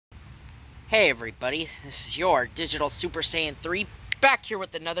Hey everybody, this is your Digital Super Saiyan 3 back here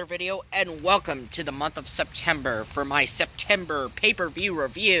with another video, and welcome to the month of September for my September pay-per-view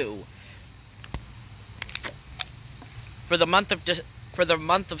review. For the month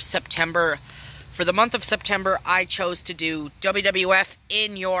of September, I chose to do WWF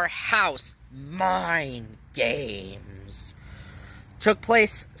In Your House Mindgames. Took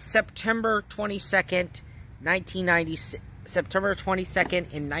place September 22nd, 1996. September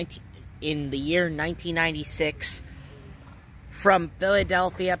 22nd in the year 1996 from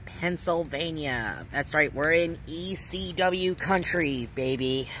Philadelphia, Pennsylvania. That's right, we're in ECW country,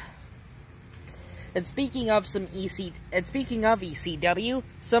 baby. And speaking of ECW,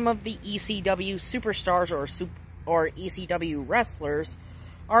 some of the ECW superstars or ECW wrestlers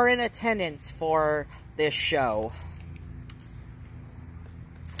are in attendance for this show.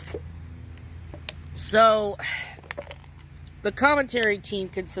 So, the commentary team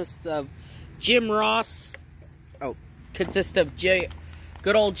consists of Jim Ross.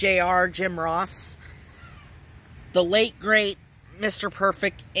 Good old JR, Jim Ross. The late, great Mr.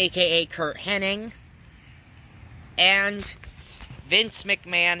 Perfect, a.k.a. Kurt Hennig. And Vince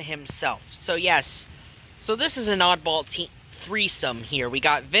McMahon himself. So, yes. So, this is an oddball threesome here. We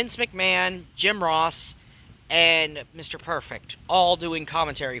got Vince McMahon, Jim Ross, and Mr. Perfect. All doing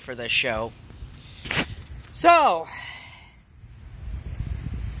commentary for this show. So,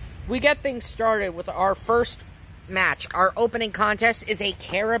 we get things started with our first match. Our opening contest is a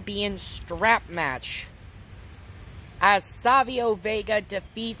Caribbean strap match, as Savio Vega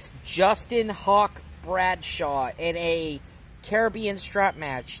defeats Justin Hawk Bradshaw in a Caribbean strap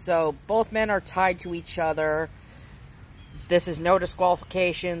match. So both men are tied to each other. This is no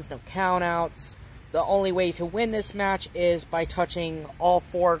disqualifications, no countouts. The only way to win this match is by touching all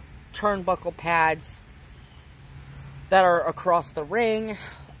four turnbuckle pads that are across the ring.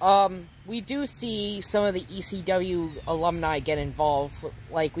 We do see some of the ECW alumni get involved.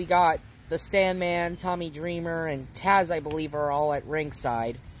 Like, we got the Sandman, Tommy Dreamer, and Taz, I believe, are all at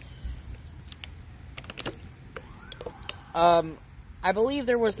ringside. I believe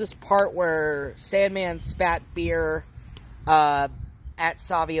there was this part where Sandman spat beer, at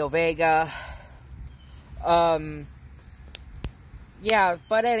Savio Vega. Yeah,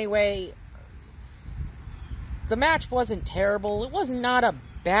 but anyway, the match wasn't terrible. It was not a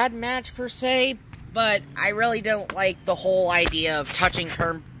bad match per se, but I really don't like the whole idea of touching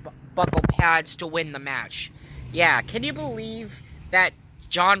turnbuckle pads to win the match. Yeah, can you believe that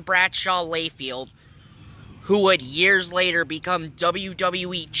John Bradshaw Layfield, who would years later become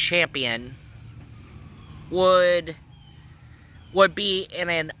WWE champion, would be in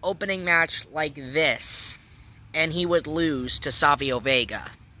an opening match like this, and he would lose to Savio Vega?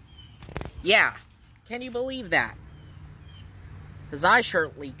 Yeah, can you believe that? Because I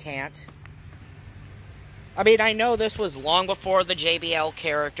certainly can't. I mean, I know this was long before the JBL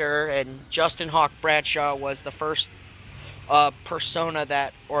character, and Justin Hawk Bradshaw was the first persona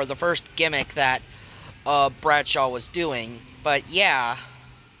that, or the first gimmick that Bradshaw was doing. But yeah.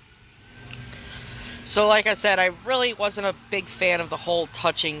 So like I said, I really wasn't a big fan of the whole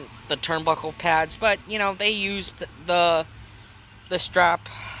touching the turnbuckle pads, but you know, they used the strap.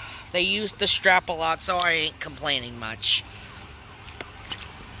 They used the strap a lot, so I ain't complaining much.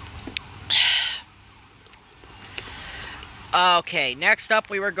 Okay, next up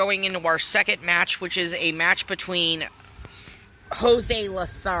we were going into our second match, which is a match between Jose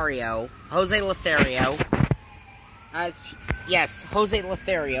Lothario, Jose Lothario, the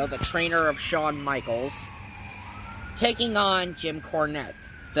trainer of Shawn Micheals, taking on Jim Cornette.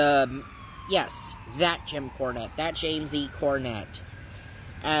 That Jim Cornette, that James E. Cornette,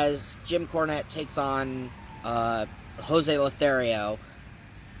 as Jim Cornette takes on Jose Lothario.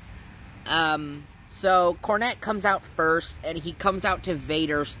 So, Cornette comes out first, and he comes out to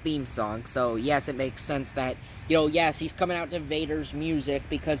Vader's theme song. So, yes, it makes sense that, yes, he's coming out to Vader's music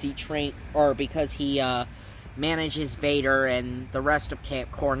because he manages Vader and the rest of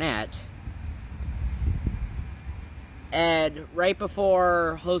Camp Cornette. And right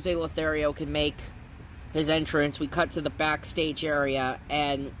before Jose Lothario can make his entrance, we cut to the backstage area,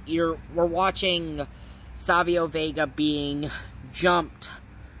 and we're watching Savio Vega being jumped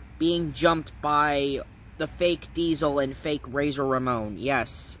by the fake Diesel and fake Razor Ramon.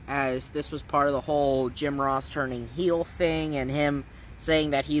 Yes, as this was part of the whole Jim Ross turning heel thing, and him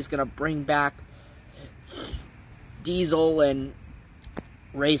saying that he's gonna bring back Diesel and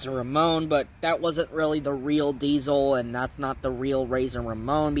Razor Ramon, but that wasn't really the real Diesel, and that's not the real Razor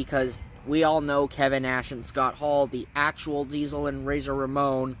Ramon, because we all know Kevin Nash and Scott Hall, the actual Diesel and Razor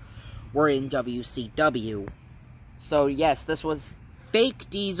Ramon, were in WCW. So yes, this was fake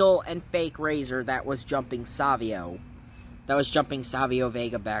Diesel and fake Razor that was jumping Savio. That was jumping Savio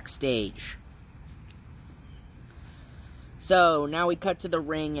Vega backstage. So, now we cut to the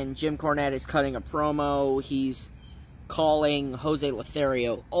ring, and Jim Cornette is cutting a promo. He's calling Jose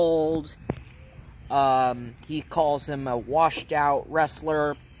Lothario old. He calls him a washed-out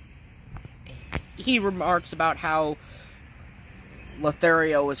wrestler. He remarks about how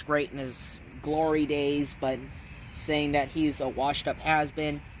Lothario was great in his glory days, but saying that he's a washed-up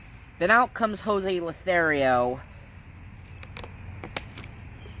has-been. Then out comes Jose Lothario,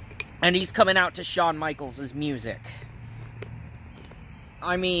 and he's coming out to Shawn Micheals' music.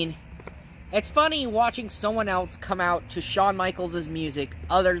 I mean, it's funny watching someone else come out to Shawn Micheals' music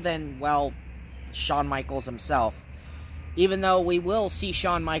other than, well, Shawn Micheals himself. Even though we will see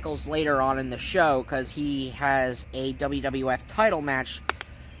Shawn Micheals later on in the show, because he has a WWF title match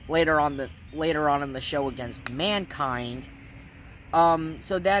later on in the show against Mankind.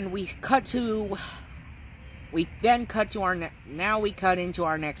 So then we cut into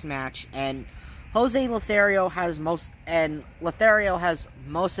our next match, and Jose Lothario has most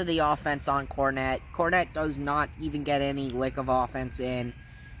of the offense on Cornette. Cornette does not even get any lick of offense in.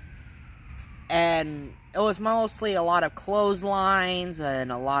 And it was mostly a lot of clotheslines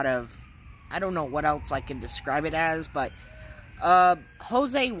and a lot of, I don't know what else I can describe it as, but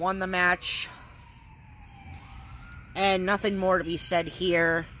Jose won the match. And nothing more to be said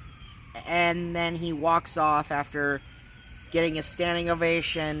here. And then he walks off after getting a standing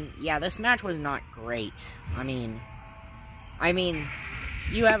ovation. Yeah, this match was not great. I mean,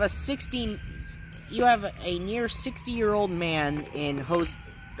 you have a near 60-year-old man in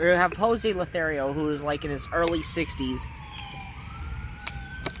Jose Lothario, who is like in his early 60s,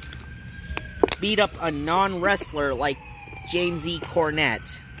 beat up a non-wrestler like James E.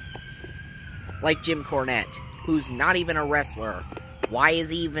 Cornette, like Jim Cornette, who's not even a wrestler. Why is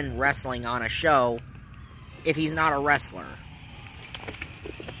he even wrestling on a show if he's not a wrestler?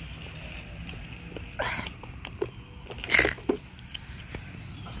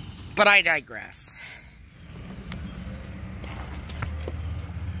 But I digress.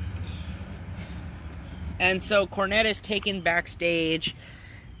 And so Cornette is taken backstage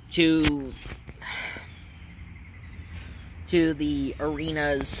to the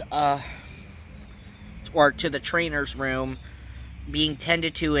arena's, or to the trainer's room, being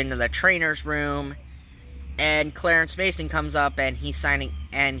tended to into the trainer's room, and Clarence Mason comes up and he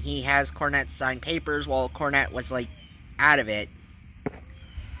has Cornette sign papers while Cornette was, like, out of it.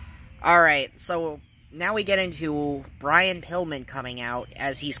 Alright, so now we get into Brian Pillman coming out,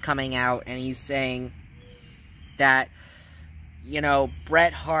 as he's coming out, and he's saying that, you know,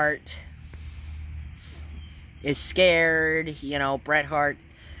 Bret Hart is scared, you know, Bret Hart,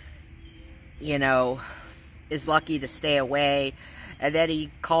 you know, is lucky to stay away. And then he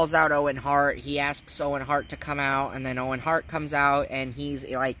calls out Owen Hart. He asks Owen Hart to come out, and then Owen Hart comes out, and he's,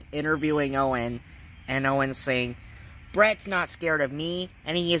 like, interviewing Owen, and Owen's saying, Bret's not scared of me,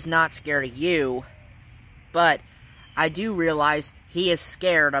 and he is not scared of you, but I do realize he is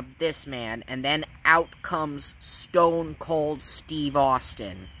scared of this man. And then out comes Stone Cold Steve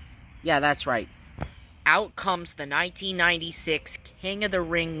Austin. Yeah, that's right. Out comes the 1996 King of the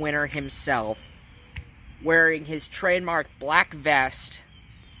Ring winner himself, wearing his trademark black vest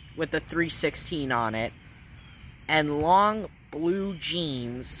with the 316 on it, and long blue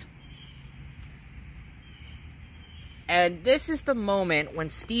jeans. And this is the moment when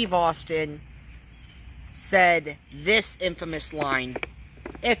Steve Austin said this infamous line,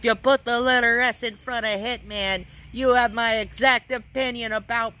 "If you put the letter S in front of Hitman, you have my exact opinion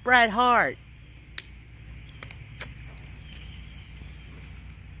about Bret Hart."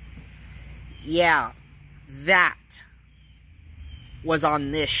 Yeah, that was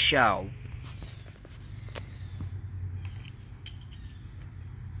on this show.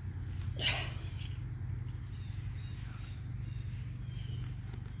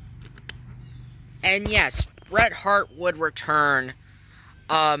 And yes, Bret Hart would return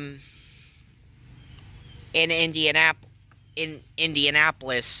in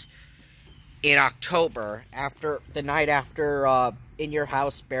Indianapolis in October, after the night after In Your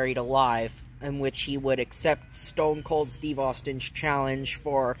House Buried Alive, in which he would accept Stone Cold Steve Austin's challenge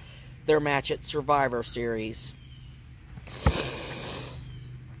for their match at Survivor Series.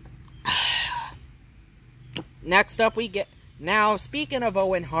 Next up we get, now speaking of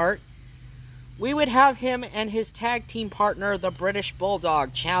Owen Hart, we would have him and his tag team partner, the British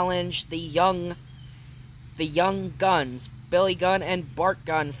Bulldog, challenge the young Guns, Billy Gunn and Bart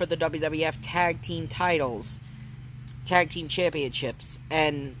Gunn, for the WWF Tag Team titles, Tag Team Championships.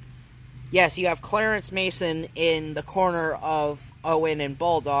 And yes, you have Clarence Mason in the corner of Owen and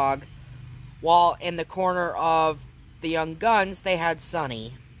Bulldog, while in the corner of the Young Guns, they had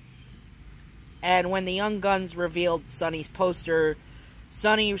Sunny. And when the Young Guns revealed Sunny's poster,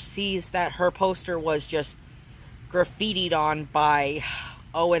 Sunny sees that her poster was just graffitied on by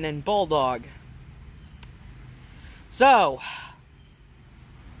Owen and Bulldog. So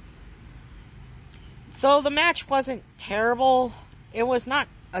the match wasn't terrible. It was not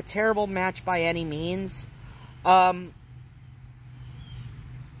a terrible match by any means. I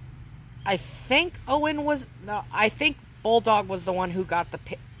think I think Bulldog was the one who got the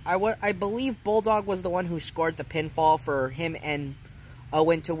pin. I believe Bulldog was the one who scored the pinfall for him and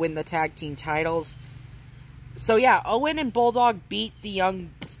Owen to win the tag team titles. So yeah, Owen and Bulldog beat the Young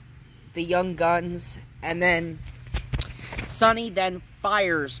Guns, and then Sunny then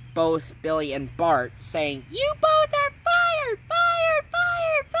fires both Billy and Bart, saying, "You both are fired! Fired!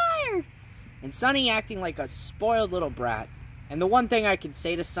 Fired! Fired!" And Sunny acting like a spoiled little brat. And the one thing I can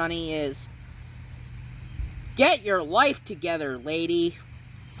say to Sunny is, get your life together, lady.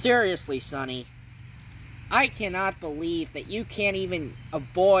 Seriously, Sunny. I cannot believe that you can't even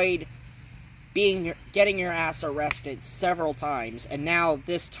avoid getting your ass arrested several times, and now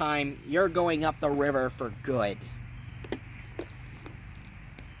this time you're going up the river for good.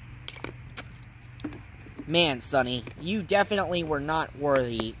 Man, Sunny, you definitely were not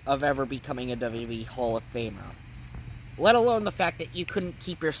worthy of ever becoming a WWE Hall of Famer. Let alone the fact that you couldn't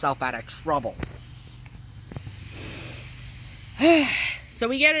keep yourself out of trouble. So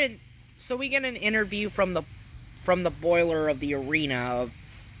we get an interview from the boiler of the arena of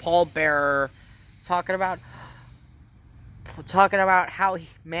Paul Bearer talking about how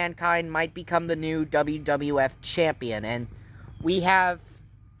Mankind might become the new WWF champion, and we have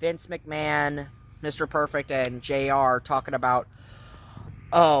Vince McMahon, Mr. Perfect, and JR talking about,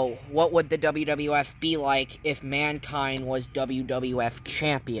 oh, what would the WWF be like if Mankind was WWF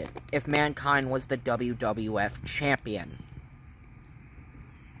champion? If Mankind was the WWF champion.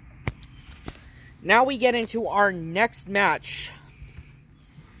 Now we get into our next match,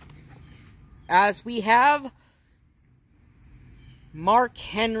 as we have Mark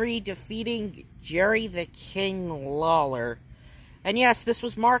Henry defeating Jerry the King Lawler. And yes, this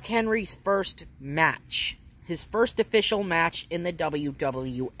was Mark Henry's first match. His first official match in the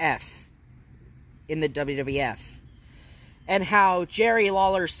WWF. In the WWF. And how Jerry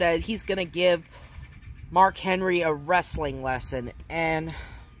Lawler said he's going to give Mark Henry a wrestling lesson. And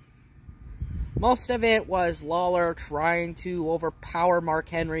most of it was Lawler trying to overpower Mark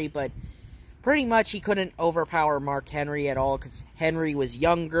Henry, but pretty much he couldn't overpower Mark Henry at all, because Henry was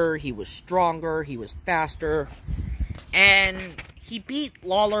younger, he was stronger, he was faster, and he beat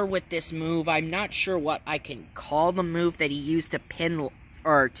Lawler with this move. I'm not sure what I can call the move that he used to pin,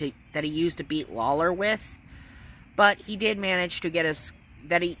 or that he used to beat Lawler with, but he did manage to get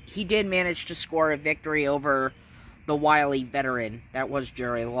he did manage to score a victory over the wily veteran that was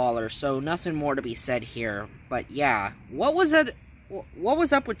Jerry Lawler. So nothing more to be said here. But yeah, what was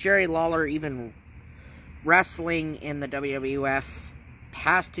up with Jerry Lawler even wrestling in the WWF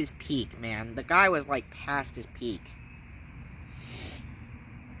past his peak, man? The guy was like past his peak.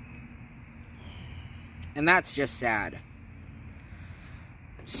 And that's just sad.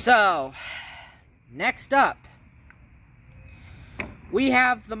 So, next up, we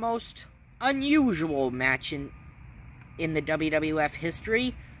have the most unusual match in the WWF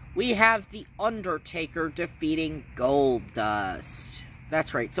history. We have The Undertaker defeating Goldust.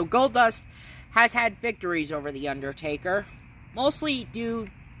 That's right. So Goldust has had victories over The Undertaker, mostly due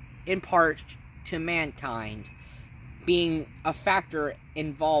in part to Mankind being a factor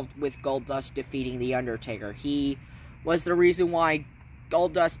involved with Goldust defeating The Undertaker. He was the reason why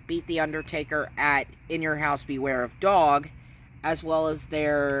Goldust beat The Undertaker at In Your House Beware of Dog, as well as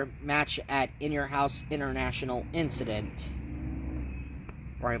their match at In Your House International Incident.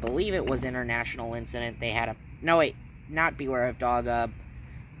 Or I believe it was International Incident. They had a... No, wait. Not Beware of Dog.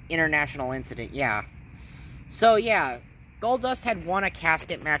 International Incident, yeah. So, yeah. Goldust had won a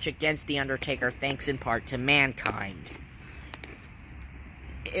casket match against The Undertaker, thanks in part to Mankind.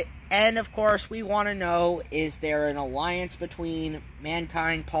 And, of course, we want to know, is there an alliance between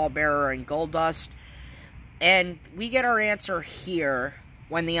Mankind, Paul Bearer, and Goldust? And we get our answer here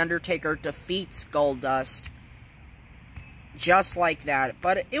when The Undertaker defeats Goldust. Just like that.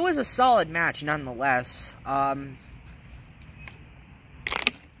 But it was a solid match nonetheless.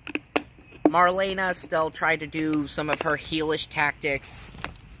 Marlena still tried to do some of her heelish tactics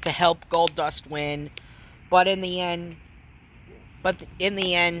to help Goldust win. But in the end,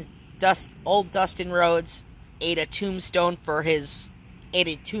 old Dustin Rhodes ate a tombstone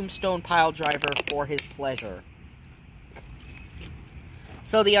pile driver for his pleasure.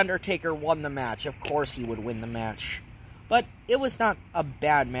 So The Undertaker won the match. Of course he would win the match. But it was not a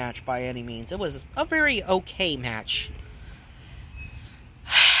bad match by any means. It was a very okay match.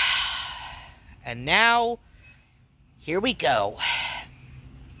 And now, here we go.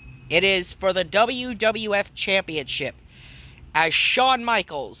 It is for the WWF Championship. As Shawn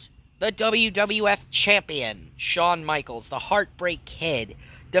Michaels, the WWF Champion, Shawn Michaels, the Heartbreak Kid,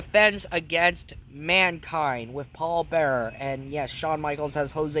 defends against Mankind with Paul Bearer. And yes, Shawn Michaels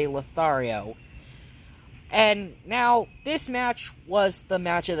has Jose Lothario. And now, this match was the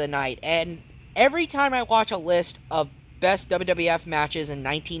match of the night. And every time I watch a list of best WWF matches in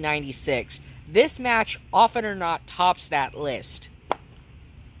 1996, this match, often or not, tops that list.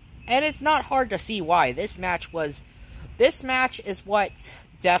 And it's not hard to see why. This match is what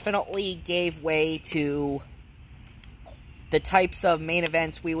definitely gave way to the types of main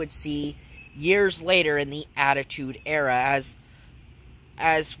events we would see years later in the Attitude Era,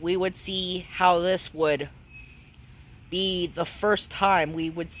 as we would see how this would be the first time we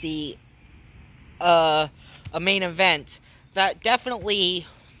would see a main event that definitely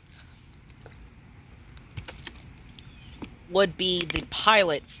would be the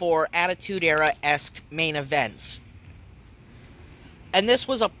pilot for Attitude Era-esque main events. And this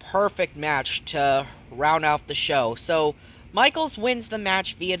was a perfect match to round out the show. So, Michaels wins the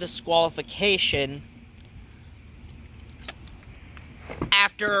match via disqualification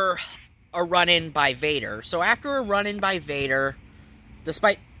after a run-in by Vader. So after a run-in by Vader,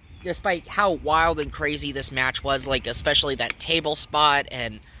 despite how wild and crazy this match was, like especially that table spot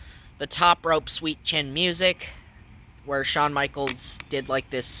and the top rope sweet chin music, where Shawn Michaels did like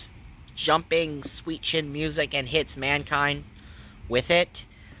this jumping sweet chin music and hits Mankind with it.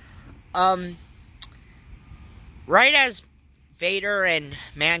 Right as Vader and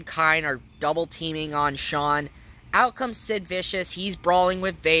Mankind are double teaming on Shawn, out comes Sid Vicious. He's brawling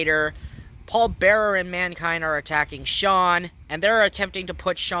with Vader. Paul Bearer and Mankind are attacking Shawn, and they're attempting to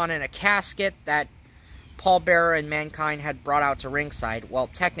put Shawn in a casket that Paul Bearer and Mankind had brought out to ringside. Well,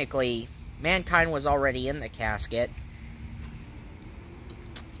 technically, Mankind was already in the casket.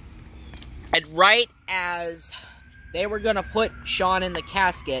 And right as they were going to put Shawn in the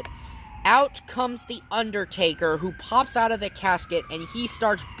casket, out comes The Undertaker, who pops out of the casket, and he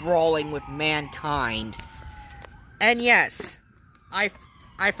starts brawling with Mankind. And yes, I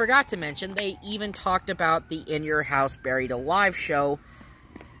forgot to mention, they even talked about the In Your House Buried Alive show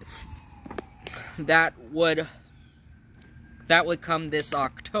that would come this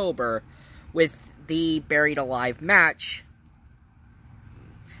October with the Buried Alive match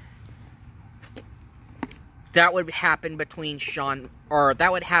that would happen between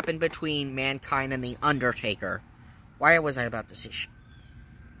Mankind and The Undertaker. Why was I about to say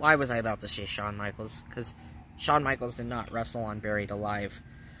Shawn Michaels? Because Shawn Michaels did not wrestle on Buried Alive.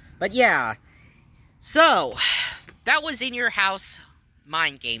 But yeah, so, that was In Your House,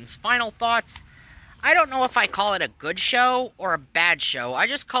 Mindgames. Final thoughts? I don't know if I call it a good show or a bad show. I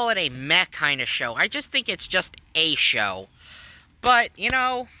just call it a meh kind of show. I just think it's just a show. But, you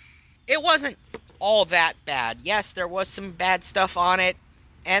know, it wasn't all that bad. Yes, there was some bad stuff on it,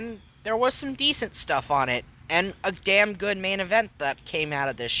 and there was some decent stuff on it, and a damn good main event that came out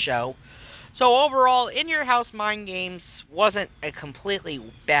of this show. So overall, In Your House Mindgames wasn't a completely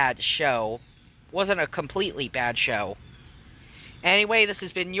bad show. Anyway, this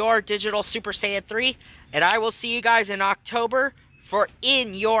has been your Digital Super Saiyan 3, and I will see you guys in October for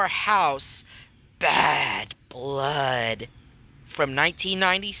In Your House Bad Blood from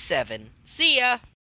 1997. See ya!